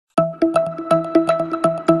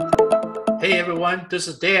everyone, this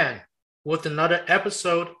is Dan with another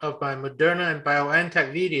episode of my Moderna and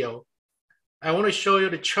BioNTech video. I want to show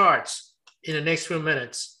you the charts in the next few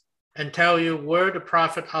minutes and tell you where the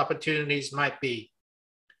profit opportunities might be.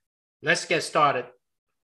 Let's get started.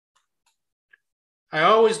 I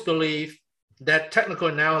always believe that technical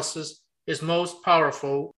analysis is most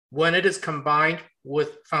powerful when it is combined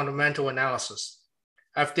with fundamental analysis.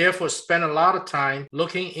 I've therefore spent a lot of time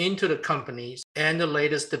looking into the companies and the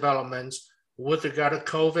latest developments with regard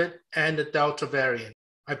to COVID and the Delta variant.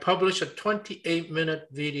 I published a 28-minute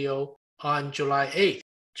video on July 8th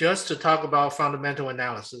just to talk about fundamental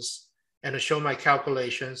analysis and to show my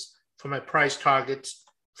calculations for my price targets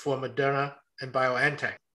for Moderna and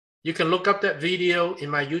BioNTech. You can look up that video in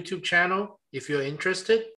my YouTube channel if you're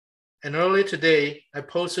interested. And earlier today, I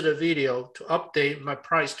posted a video to update my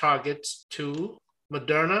price targets to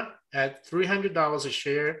Moderna at $300 a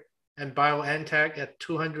share and BioNTech at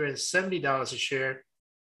 $270 a share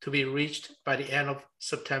to be reached by the end of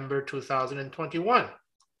September 2021.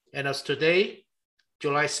 And as today,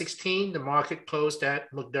 July 16, the market closed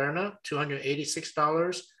at Moderna,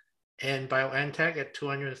 $286, and BioNTech at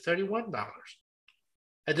 $231.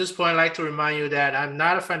 At this point, I'd like to remind you that I'm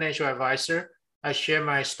not a financial advisor. I share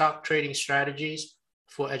my stock trading strategies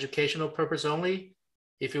for educational purpose only.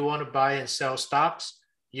 If you want to buy and sell stocks,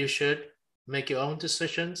 you should make your own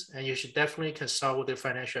decisions, and you should definitely consult with your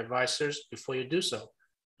financial advisors before you do so.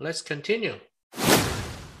 Let's continue.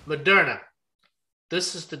 Moderna.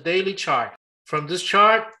 This is the daily chart. From this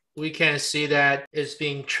chart, we can see that it's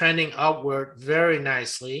been trending upward very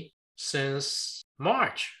nicely since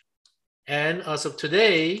March. And as of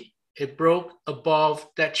today, it broke above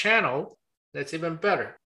that channel. That's even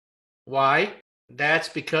better. Why? That's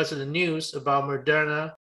because of the news about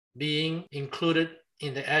Moderna being included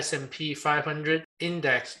in the S&P 500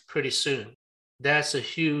 index pretty soon. That's a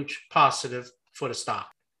huge positive for the stock.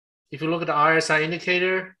 If you look at the RSI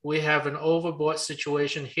indicator, we have an overbought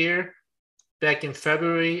situation here back in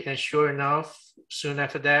February, and sure enough, soon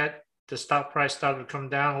after that, the stock price started to come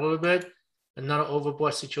down a little bit. Another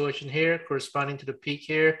overbought situation here corresponding to the peak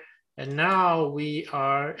here. And now we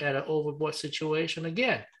are at an overbought situation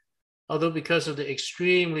again. Although because of the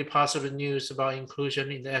extremely positive news about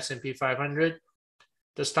inclusion in the S&P 500,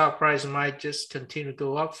 the stock price might just continue to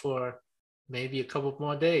go up for maybe a couple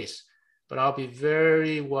more days. But I'll be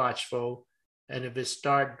very watchful. And if it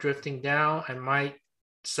starts drifting down, I might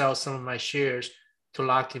sell some of my shares to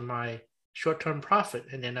lock in my short-term profit.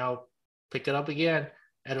 And then I'll pick it up again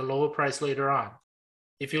at a lower price later on.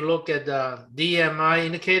 If you look at the DMI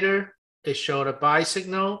indicator, it showed a buy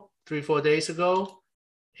signal 3-4 days ago,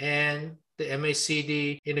 and the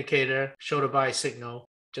MACD indicator showed a buy signal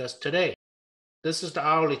just today. This is the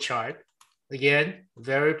hourly chart. Again,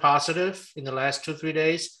 very positive in the last 2-3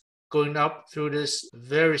 days, going up through this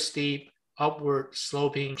very steep upward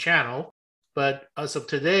sloping channel. But as of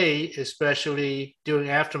today, especially during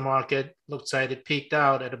aftermarket, looks like it peaked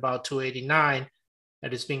out at about 289,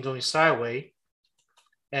 and it's been going sideways.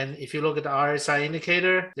 And if you look at the RSI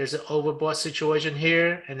indicator, there's an overbought situation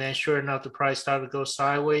here. And then sure enough, the price started to go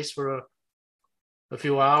sideways for a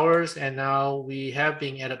few hours. And now we have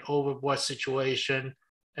been at an overbought situation.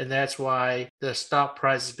 And that's why the stock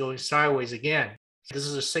price is going sideways again. This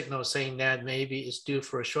is a signal saying that maybe it's due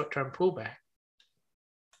for a short-term pullback.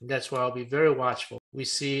 And that's why I'll be very watchful. We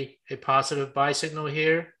see a positive buy signal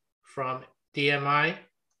here from DMI.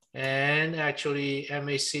 And actually,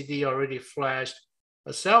 MACD already flashed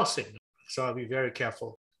a sell signal, so I'll be very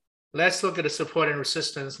careful. Let's look at the support and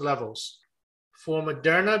resistance levels. For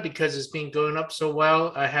Moderna, because it's been going up so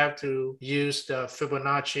well, I have to use the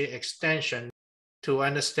Fibonacci extension to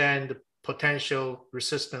understand the potential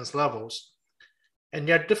resistance levels. And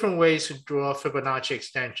there are different ways to draw Fibonacci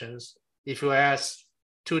extensions. If you ask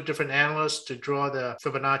 2 different analysts to draw the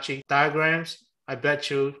Fibonacci diagrams, I bet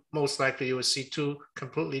you most likely you will see 2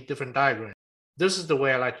 completely different diagrams. This is the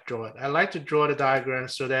way I like to draw it. I like to draw the diagram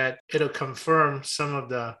so that it'll confirm some of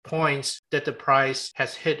the points that the price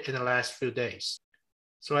has hit in the last few days.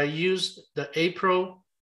 So I used the April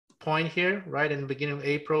point here, right in the beginning of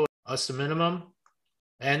April as the minimum,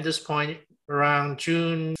 and this point around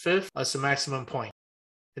June 5th as the maximum point.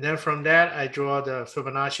 And then from that, I draw the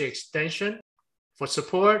Fibonacci extension. For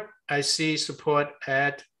support, I see support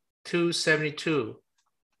at 272,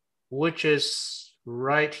 which is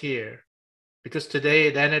right here. Because today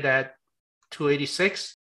it ended at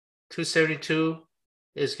 286, 272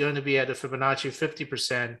 is going to be at the Fibonacci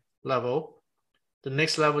 50% level. The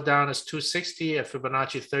next level down is 260 at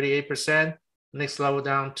Fibonacci 38%. Next level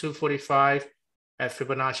down, 245 at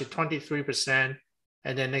Fibonacci 23%.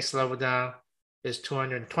 And then next level down is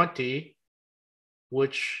 220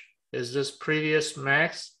 which is this previous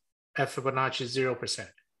max at Fibonacci 0%.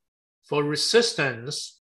 For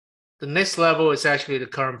resistance, the next level is actually the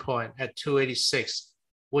current point at 286,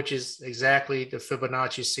 which is exactly the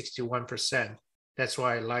Fibonacci 61%. That's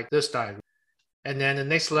why I like this diagram. And then the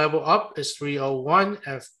next level up is 301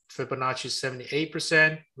 at Fibonacci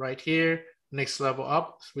 78% right here. Next level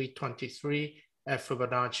up, 323 at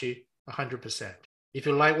Fibonacci 100%. If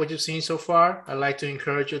you like what you've seen so far, I'd like to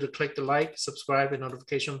encourage you to click the like, subscribe, and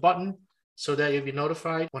notification button so that you'll be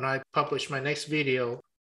notified when I publish my next video.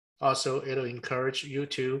 Also, it'll encourage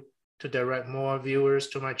YouTube to direct more viewers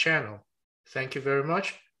to my channel. Thank you very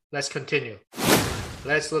much. Let's continue.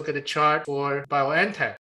 Let's look at the chart for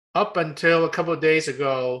BioNTech. Up until a couple of days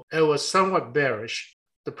ago, it was somewhat bearish.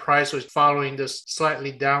 The price was following this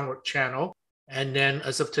slightly downward channel. And then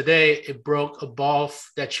as of today, it broke above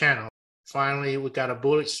that channel. Finally, we got a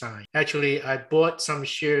bullish sign. Actually, I bought some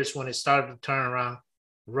shares when it started to turn around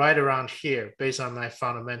right around here based on my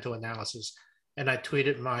fundamental analysis. And I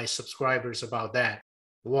tweeted my subscribers about that.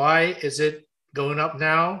 Why is it going up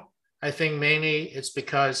now? I think mainly it's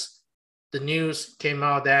because the news came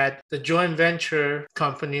out that the joint venture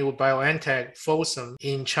company with BioNTech, Fosun,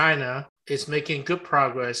 in China is making good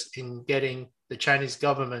progress in getting the Chinese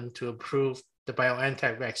government to approve the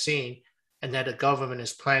BioNTech vaccine, and that the government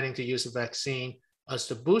is planning to use the vaccine as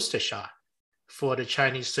the booster shot for the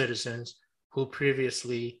Chinese citizens who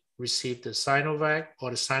previously received the Sinovac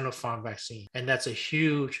or the Sinopharm vaccine. And that's a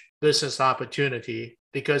huge business opportunity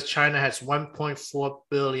because China has 1.4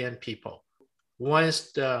 billion people.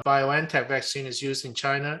 Once the BioNTech vaccine is used in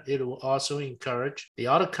China, it will also encourage the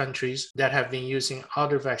other countries that have been using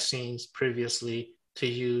other vaccines previously to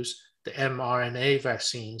use the mRNA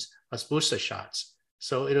vaccines as booster shots.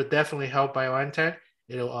 So it'll definitely help BioNTech.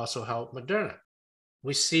 It'll also help Moderna.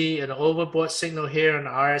 We see an overbought signal here on the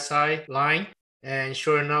RSI line. And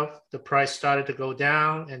sure enough, the price started to go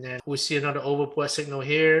down. And then we see another overbought signal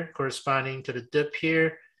here corresponding to the dip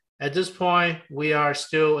here. At this point, we are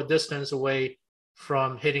still a distance away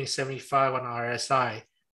from hitting 75 on RSI.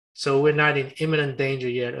 So we're not in imminent danger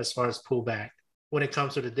yet as far as pullback when it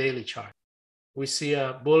comes to the daily chart. We see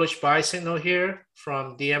a bullish buy signal here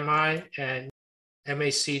from DMI, and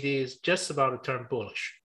MACD is just about to turn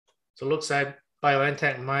bullish. So it looks like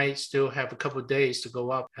BioNTech might still have a couple of days to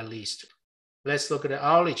go up at least. Let's look at the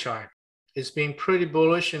hourly chart. It's been pretty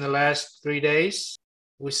bullish in the last 3 days.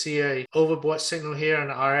 We see a overbought signal here on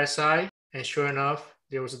the RSI, and sure enough,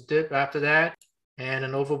 there was a dip after that, and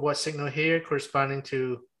an overbought signal here corresponding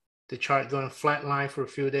to the chart going flatline for a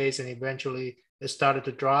few days, and eventually it started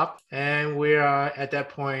to drop. And we are at that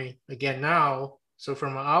point again now. So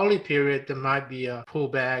from an hourly period, there might be a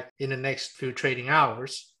pullback in the next few trading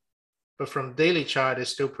hours, but from daily chart,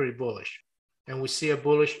 it's still pretty bullish. And we see a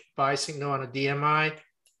bullish buy signal on the DMI,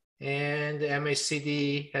 and the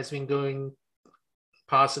MACD has been going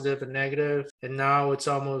positive and negative, and now it's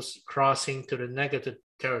almost crossing to the negative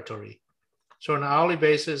territory. So on an hourly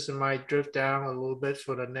basis, it might drift down a little bit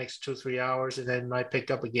for the next 2-3 hours, and then might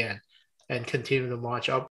pick up again and continue to march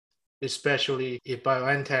up, especially if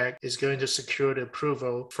BioNTech is going to secure the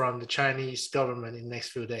approval from the Chinese government in the next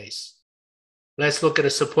few days. Let's look at the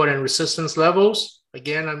support and resistance levels.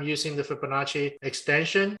 Again, I'm using the Fibonacci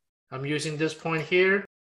extension. I'm using this point here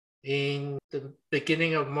in the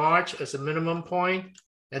beginning of March as a minimum point,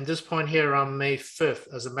 and this point here around May 5th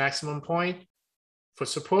as a maximum point. For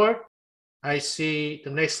support, I see the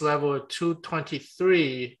next level at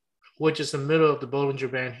 223, which is the middle of the Bollinger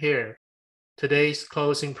Band here. Today's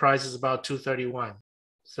closing price is about 231.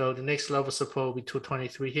 So the next level support will be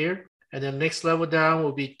 223 here. And then next level down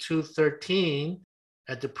will be 213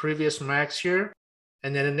 at the previous max here.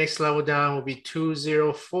 And then the next level down will be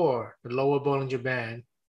 204, the lower Bollinger Band,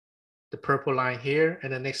 the purple line here.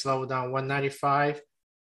 And the next level down 195,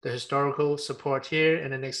 the historical support here.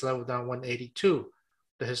 And the next level down 182,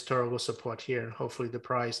 the historical support here. And hopefully the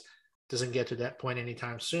price doesn't get to that point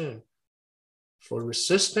anytime soon. For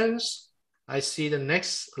resistance, I see the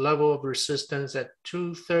next level of resistance at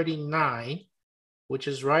 239, which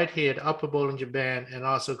is right here, the upper Bollinger Band, and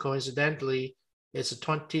also coincidentally, it's a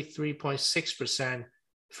 23.6%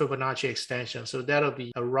 Fibonacci extension. So that'll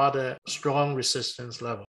be a rather strong resistance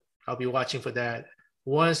level. I'll be watching for that.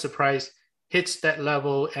 Once the price hits that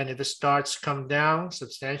level, and if it starts to come down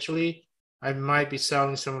substantially, I might be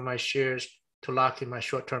selling some of my shares to lock in my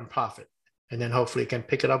short-term profit. And then hopefully can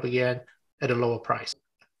pick it up again at a lower price.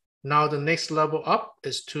 Now the next level up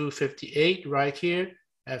is 258 right here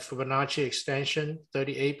at Fibonacci extension,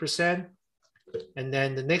 38%. And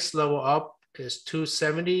then the next level up is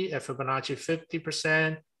 270 at Fibonacci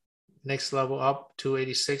 50%. next level up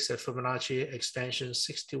 286 at Fibonacci extension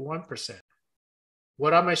 61%.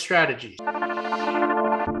 What are my strategies?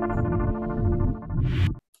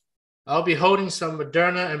 I'll be holding some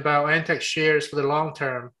Moderna and BioNTech shares for the long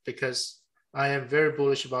term because I am very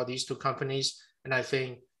bullish about these two companies, and I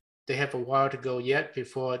think they have a while to go yet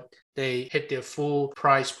before they hit their full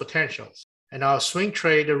price potentials. And I'll swing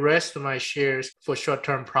trade the rest of my shares for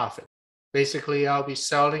short-term profit. Basically, I'll be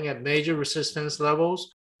selling at major resistance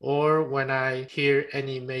levels or when I hear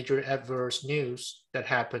any major adverse news that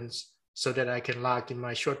happens so that I can lock in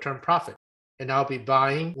my short-term profit. And I'll be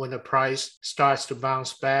buying when the price starts to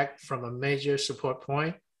bounce back from a major support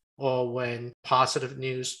point or when positive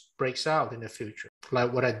news breaks out in the future,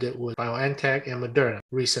 like what I did with BioNTech and Moderna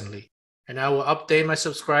recently. And I will update my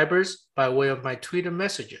subscribers by way of my Twitter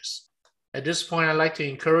messages. At this point, I'd like to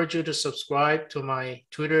encourage you to subscribe to my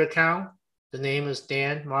Twitter account. The name is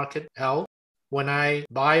Dan Market L. When I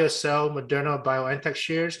buy or sell Moderna or BioNTech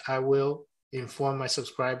shares, I will inform my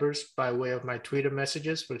subscribers by way of my Twitter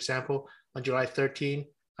messages. For example, on July 13,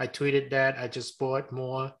 I tweeted that I just bought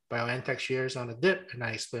more BioNTech shares on a dip, and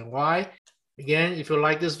I explain why. Again, if you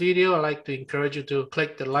like this video, I'd like to encourage you to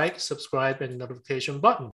click the like, subscribe, and notification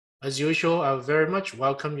button. As usual, I very much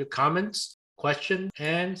welcome your comments, questions,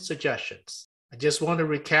 and suggestions. I just want to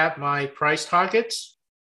recap my price targets.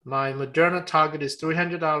 My Moderna target is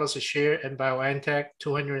 $300 a share and BioNTech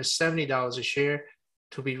 $270 a share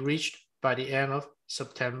to be reached by the end of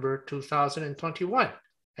September 2021.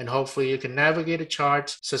 And hopefully you can navigate the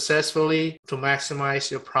charts successfully to maximize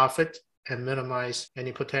your profit and minimize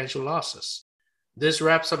any potential losses. This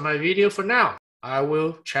wraps up my video for now. I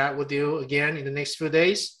will chat with you again in the next few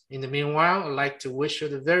days. In the meanwhile, I'd like to wish you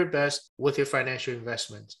the very best with your financial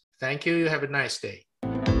investments. Thank you. You have a nice day.